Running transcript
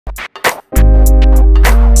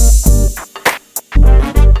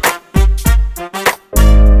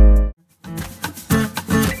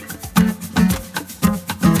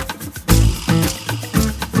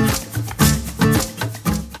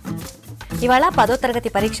ఇవాళ 10వ తరగతి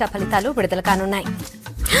పరీక్షా ఫలితాలు విడుదల కానున్నాయి.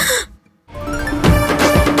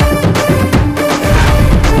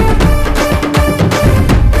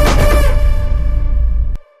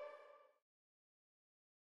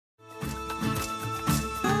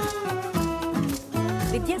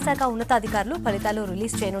 విద్యాశాఖ ఉన్నతాధికారులు ఫలితాలు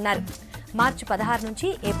రిలీజ్ చేయనున్నారు. మార్చి 16 నుంచి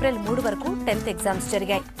ఏప్రిల్ 3 వరకు 10th ఎగ్జామ్స్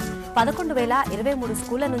జరిగాయి. 11,023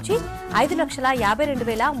 స్కూళ్ల నుంచి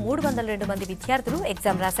 5,52,302 మంది విద్యార్థులు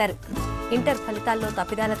ఎగ్జామ్ రాశారు. ఇంటర్ ఫలితాల్లో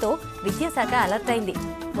తప్పిదాలతో విద్యాశాఖ అలర్ట్ అయింది.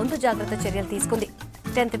 ముందు జాగ్రత్త చర్యలు తీసుకుంది.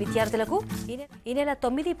 10th విద్యార్థులకు ఈ నెల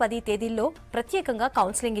 9, 10 తేదీల్లో ప్రత్యేకంగా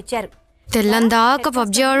కౌన్సిలింగ్ ఇచ్చారు. తెల్లందాక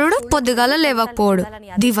పబ్జీ ఆడు పొద్దుగాల లేవకపోడు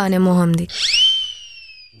దివానే మొహంది.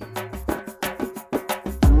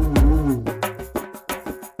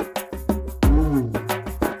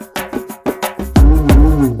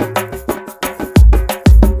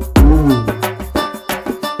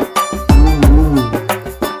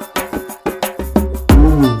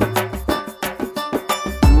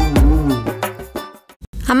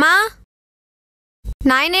 అమ్మా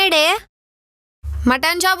నాయనేడే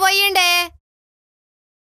మటన్ షాప్ పోయిండే.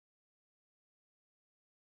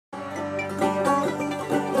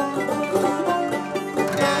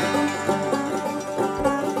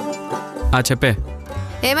 చెప్పే.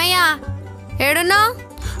 ఏమయ్యా ఏడున్నావు?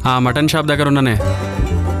 మటన్ షాప్ దగ్గర ఉన్నానే.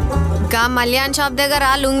 గా మల్యాన్ షాప్ దగ్గర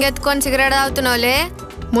లుంగెత్తుకొని సిగరెట్ తాగుతున్నావులే,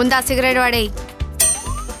 ముందు ఆ సిగరెట్ వాడేయి.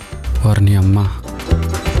 వారిని అమ్మ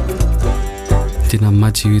తినమ్మ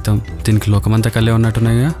జీవితం, దీనికి లోకమంతా కళ్ళే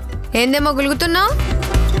ఉన్నట్టున్నాయిగా. ఏందేమో గులుగుతున్నావు?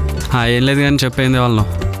 ఏం లేదు కానీ చెప్పేంది వాళ్ళు.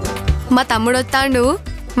 మా తమ్ముడు వస్తాడు,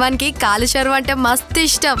 వానికి కాలు షర్వ అంటే మస్తు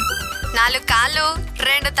ఇష్టం. 4 కాళ్ళు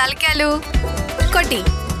 2 తలకాయలు కొట్టి.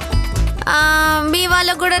 మీ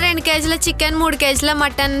వాళ్ళకు కూడా 2 కేజీల చికెన్ 3 కేజీల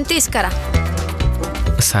మటన్ తీసుకురా.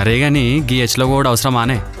 సరే గాని గీ హెచ్లో కూడా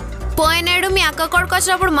అవసరమానే? పోయినాడు మీ అక్క కొడుకు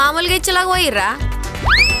వచ్చినప్పుడు మామూలుగా ఇచ్చేలాగా పోయిర్రా,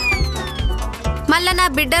 మళ్ళా నా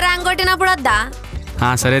బిడ్డ ర్యాంక్ కొట్టినప్పుడు వద్దా?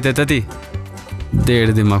 సరే తెత్తది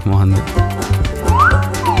దేడిది మాకు మొహంది.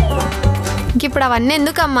 ఇప్పుడు అవన్నీ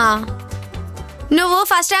ఎందుకమ్మా? నువ్వు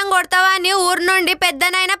ఫస్ట్ ర్యాంక్ కొడతావా అని ఊరు నుండి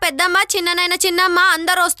పెద్దనైనా పెద్దమ్మ చిన్ననైనా చిన్నమ్మ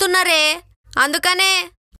అందరు వస్తున్నారే, అందుకనే.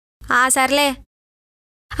 సర్లే,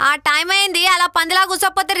 టైం అయింది, అలా పందిలా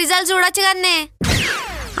కూర్చోకపోతే రిజల్ట్ చూడొచ్చు కదనే.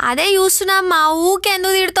 అదే చూస్తున్నామ్మా,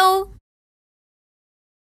 ఊకెందుకు తిడతావు?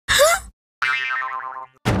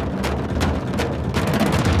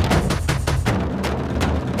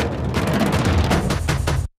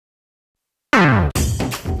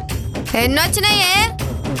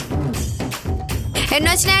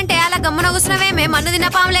 ఎన్నొచ్చినాయంటే అలా గమ్మున కూర్చున్నావేమే మన్ను తిన్న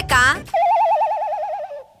పాము లెక్క?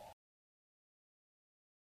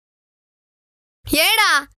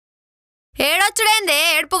 ఏడొచ్చుడేందే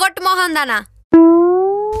ఏడుపు కొట్టు మోహన్ దానా?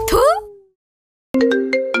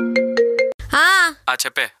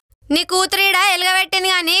 చెప్పే. నీ కూతురీడ ఎలుగబెట్టింది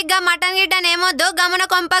గాని గా మటన్ గిట్టన్ ఏమొద్దు, గమ్మున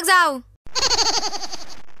కొంపకు సావు.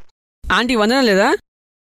 ఆంటీ వందన లేదా?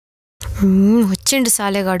 వచ్చిండు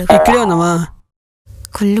సాలేగాడు. ఇక్కడే ఉన్నావా?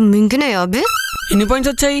 కళ్ళు మింగినాయి అబ్బే. ఎన్ని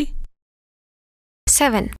పాయింట్స్ వచ్చాయి?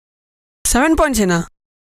 7 పాయింట్సేనా?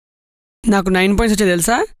 నాకు 9 పాయింట్స్ వచ్చాయి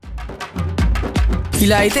తెలుసా?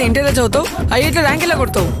 ఇలా అయితే ఇంటర్లో చదువుతావు, అయ్యేట్లో ర్యాంక్ ఇలా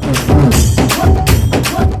కొడతావు.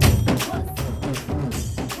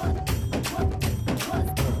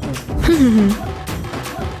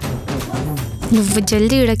 నువ్వు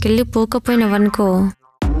జల్దీ ఇడకెళ్ళి పోకపోయినవనుకో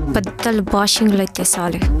పెద్దలు బాషింగ్లు అయితే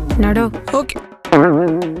సాలే. నడో. ఓకే.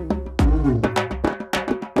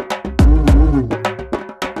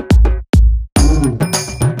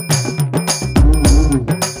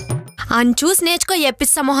 అని చూసి నేర్చుకో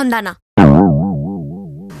ఎప్పిస్తా మోహన్ దానా.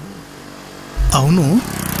 అవును,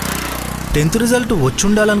 10th రిజల్ట్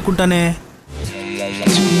వచ్చుండాలనుకుంటానే.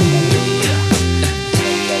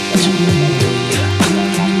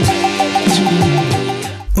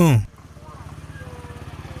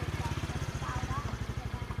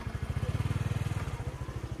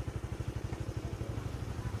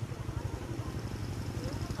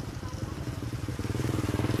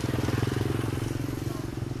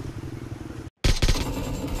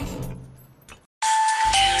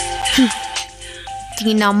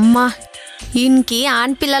 దీనమ్మ, ఈయనకి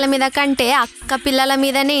ఆడపిల్లల మీద కంటే అక్క పిల్లల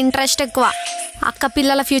మీదనే ఇంట్రెస్ట్ ఎక్కువ. అక్క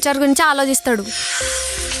పిల్లల ఫ్యూచర్ గురించి ఆలోచిస్తాడు.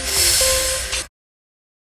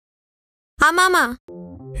 మామా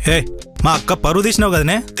మా అక్క పరువు తీసినావు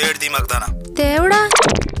కదనే, దేడిది మగదానా. దేవుడా,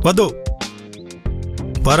 వద్దు.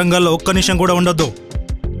 వరంగల్లో ఒక్క నిమిషం కూడా ఉండొద్దు.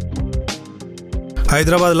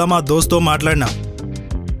 హైదరాబాద్లో మా దోస్తో మాట్లాడినా,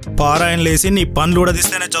 పారాయణ లేసి నీ పనులు కూడా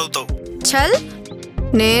తీస్తేనే చదువుతావు. చల్,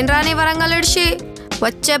 నేను రాని వరంగల్ ఇడిచి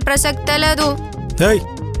వచ్చే ప్రసక్తే లేదు.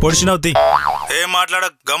 పొడిచినవుతి, ఏం మాట్లాడ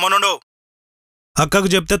గమనుండు. అక్కకు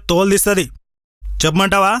చెప్తే తోలు తీస్తుంది.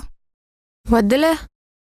 చెప్పమంటావా? వద్దులే.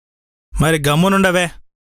 మరి గమ్మునుండవే.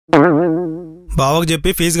 బావకు చెప్పి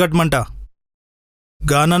ఫీజు కట్టమంట.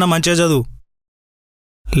 గానన్న మంచిగా చదువు,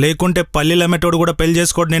 లేకుంటే పల్లీలు అమ్మేటోడు కూడా పెళ్లి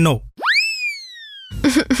చేసుకోడు నిన్ను.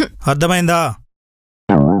 అర్థమైందా?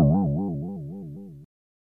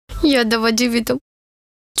 యొద్దవ జీవితం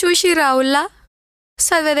చూసి రావుల్లా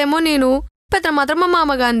చదివేదేమో నేను, పెద్ద మాత్రం మా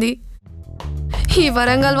మామగాంధీ. ఈ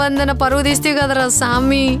వరంగల్ వందన పరువు తీస్తే కదరా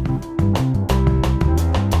సామి.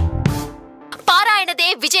 పారాయణదే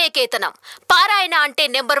విజయకేతనం. పారాయణ అంటే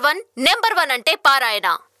నెంబర్ 1 అంటే పారాయణ.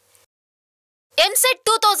 ఎంసెట్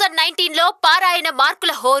 2019లో పారాయణ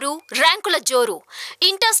మార్కుల హోరు, ర్యాంకుల జోరు.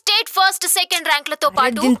 ఇంటర్ స్టేట్ ఫస్ట్ సెకండ్ ర్యాంకులతో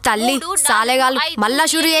పాటు తల్లి సాలేగాలు మళ్ళా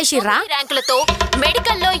షురు చేసిర్రా. ర్యాంకులతో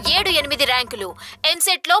మెడికల్లో 7-8 ర్యాంకులు.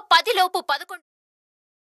 ఎంసెట్లో 10 లోపు 11,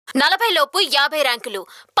 40 లోపు 50 ర్యాంకులు.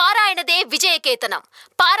 పారాయణదే విజయకేతనం.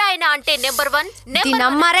 పారాయణ అంటే నెంబర్ 1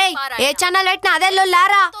 ఏ ఛానల్ పెట్టినా అదే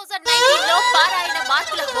లారా. 2019లో పారాయణ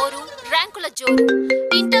మార్కుల హోరు, ర్యాంకుల జోరు.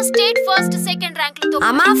 ఇంటర్ స్టేట్ ఫస్ట్ సెకండ్ ర్యాంకులతో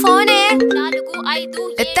అమ్మా ఫోనే 4, 5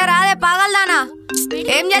 ఎత్తరాదే పాగలదానా.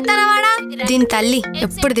 ఏం చేస్తానా వాడా? దీని తల్లి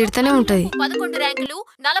ఎప్పుడు తిడుతూనే ఉంటది. 11 ర్యాంకులు,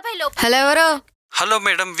 40 లోపు. హలో ఎవరు? Hello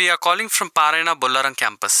madam, we are calling from పారాయణ బొల్లారం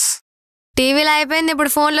క్యాంపస్. టీవీలో అయిపోయింది,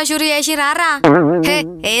 ఇప్పుడు ఫోన్ లో షురు చేసి రారా. హే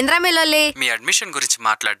ఏంద్రా మిల్లొల్లి? మీ అడ్మిషన్ గురించి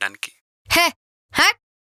మాట్లాడడానికి. హే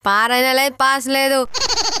పారాయణ లేదు, పాస్ లేదు.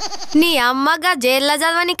 నీ అమ్మగా జైల్లో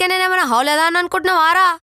చదవనికే నేనేమైనా హౌలేదా అని అనుకుంటున్నావారా?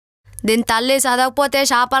 దీని తల్లి చదవకపోతే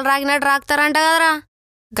శాపాలు రాకినట్టు రాకుతారంట కదరా.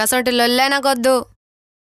 గసంటి లొల్లేనాకొద్దు.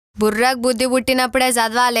 బుర్రకు బుద్ధి పుట్టినప్పుడే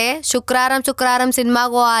చదవాలి. శుక్రవారం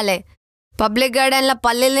సినిమాకు పోవాలి. పబ్లిక్ గార్డెన్లో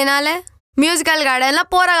పల్లీలు తినాలి. మ్యూజికల్ గార్డెన్లో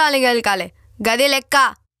పోరగాలి గెలకాలి. గది లెక్క.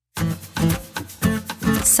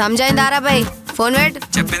 సమజైందారా బాయ్? Phone wait.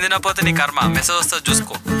 చెప్పింది నా పోతే నీ కర్మ. మెసేజ్ వస్తా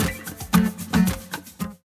చూసుకో.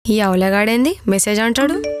 ఈ అవలగాడేంది మెసేజ్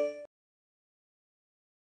అంటాడు?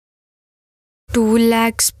 2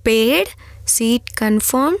 lakhs paid, seat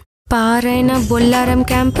confirmed, పారాయణ బొల్లారం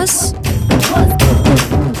క్యాంపస్.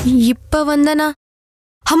 ఇప్ప వందన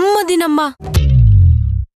అమ్మ దినమ్మ.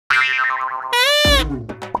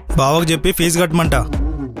 బావకు చెప్పి ఫీజు కట్టమంట.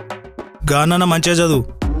 గానన్న మంచిగా చదువు,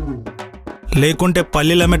 లేకుంటే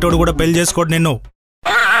పల్లీలు అమ్మేటోడు కూడా పెళ్లి చేసుకోడు నిన్ను.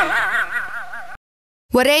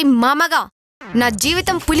 ఒరేయ్ మామగా, నా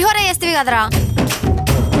జీవితం పులిహోర చేస్తేవి కదరా.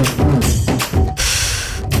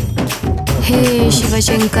 హే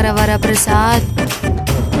శివశంకర వరప్రసాద్.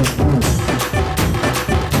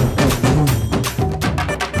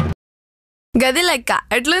 గది లెక్క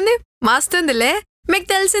ఎట్లుంది? మస్తుందిలే. మీకు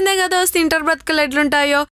తెలిసిందే కదా వస్తే ఇంటర్ బ్రతుకులు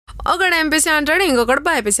ఎట్లుంటాయో. ఒకడు ఎంపీసీ అంటాడు, ఇంకొకడు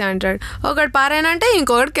బైపీసీ అంటాడు. ఒకడు పారాయణ అంటే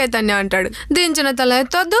ఇంకొకటి కేతన్య అంటాడు. దించిన తల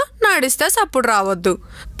ఎత్తొద్దు, నడిస్తే సప్పుడు రావద్దు.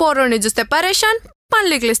 పోరోని చూస్తే పరేషాన్,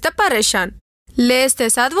 పళ్ళికిలిస్తే పరేషాన్. లేస్తే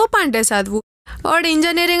చదువు, పంటే చదువు. వాడు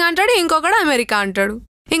ఇంజనీరింగ్ అంటాడు, ఇంకొకడు అమెరికా అంటాడు.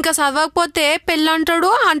 ఇంకా చదవకపోతే పెళ్ళి అంటాడు,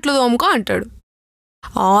 అంట్లు తోముకో అంటాడు.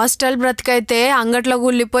 హాస్టల్ బ్రతికైతే అంగట్లో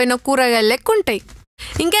గుల్లిపోయిన కూరగాయలు లెక్కుంటాయి.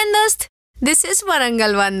 ఇంకేం దోస్త్, this is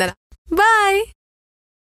Warangal Vandana. Bye.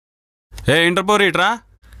 ఏ ఇంటర్పోర్ ఇట్రా.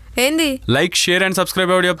 ఏంది? లైక్, షేర్ అండ్ సబ్స్క్రైబ్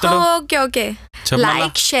ఎవడు చెప్తాడు? Okay.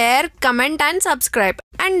 Like, share, comment and subscribe.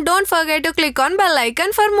 And don't forget to click on bell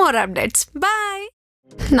icon for more updates. Bye.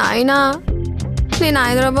 నాయనా నేను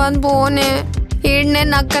హైదరాబాద్ పోనే. ఈడు నేను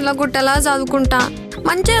నక్కల గుట్టలా చదువుకుంటా,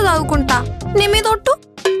 మంచిగా చదువుకుంటా. నీ మీద ఒట్టు.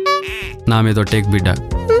 నా మీద ఒట్టేకి బిడ్డ.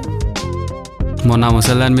 మొన్న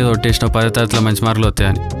ముసల్దాని మీద ఒట్టేసిన 10వ తరగతిలో మంచి మార్కులు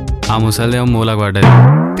వస్తాయని ఆ ముసలిదేమో మూలకు పడ్డది.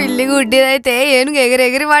 పిల్లి గుడ్డిదైతే ఏనుగు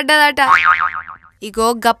ఎగిరెగిరి పడ్డదట. ఇగో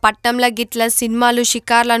గా పట్టంలో గిట్ల సినిమాలు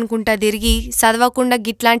షికార్లు అనుకుంటా తిరిగి చదవకుండా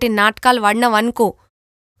గిట్లాంటి నాటకాలు పడినవనుకో,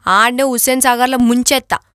 ఆడనే హుస్సేన్ సాగర్లో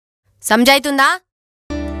ముంచెత్తా. సంజాయితుందా?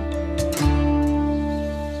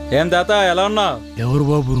 ఏం తాత ఎలా ఉన్నావు? ఎవరు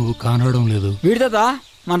బాబు నువ్వు కానడం లేదు? వీడి తాత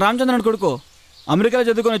మన రామచంద్రన్ కొడుకు, అమెరికాలో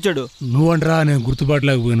చదువుకొని వచ్చాడు. నువ్వంటరా, నేను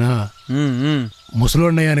గుర్తుపట్టలేకపోయినా.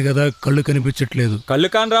 ముసలోడినయ్యాను కదా, కళ్ళు కనిపించట్లేదు. కళ్ళు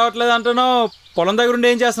కాని రావట్లేదు అంటున్నావు. పొలం దగ్గర ఉండి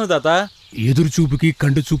ఏం చేస్తున్నావు తాత? ఎదురు చూపుకి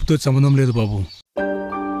కంటి చూపుతో సంబంధం లేదు బాబు.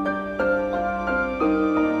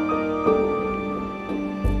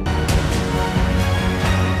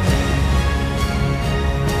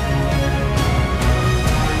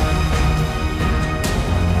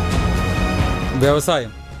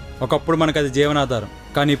 వ్యవసాయం ఒకప్పుడు మనకు అది జీవనాధారం,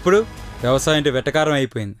 కానీ ఇప్పుడు వ్యవసాయం అంటే వెటకారం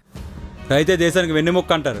అయిపోయింది. రైతే దేశానికి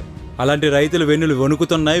వెన్నెముక్క అంటారు. అలాంటి రైతులు వెన్నులు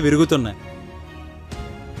వణుకుతున్నాయి, విరుగుతున్నాయి.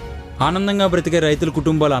 ఆనందంగా బ్రతికే రైతుల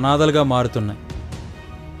కుటుంబాలు అనాథలుగా మారుతున్నాయి.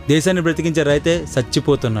 దేశాన్ని బ్రతికించే రైతే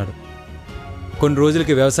చచ్చిపోతున్నాడు. కొన్ని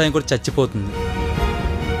రోజులకి వ్యవసాయం కూడా చచ్చిపోతుంది.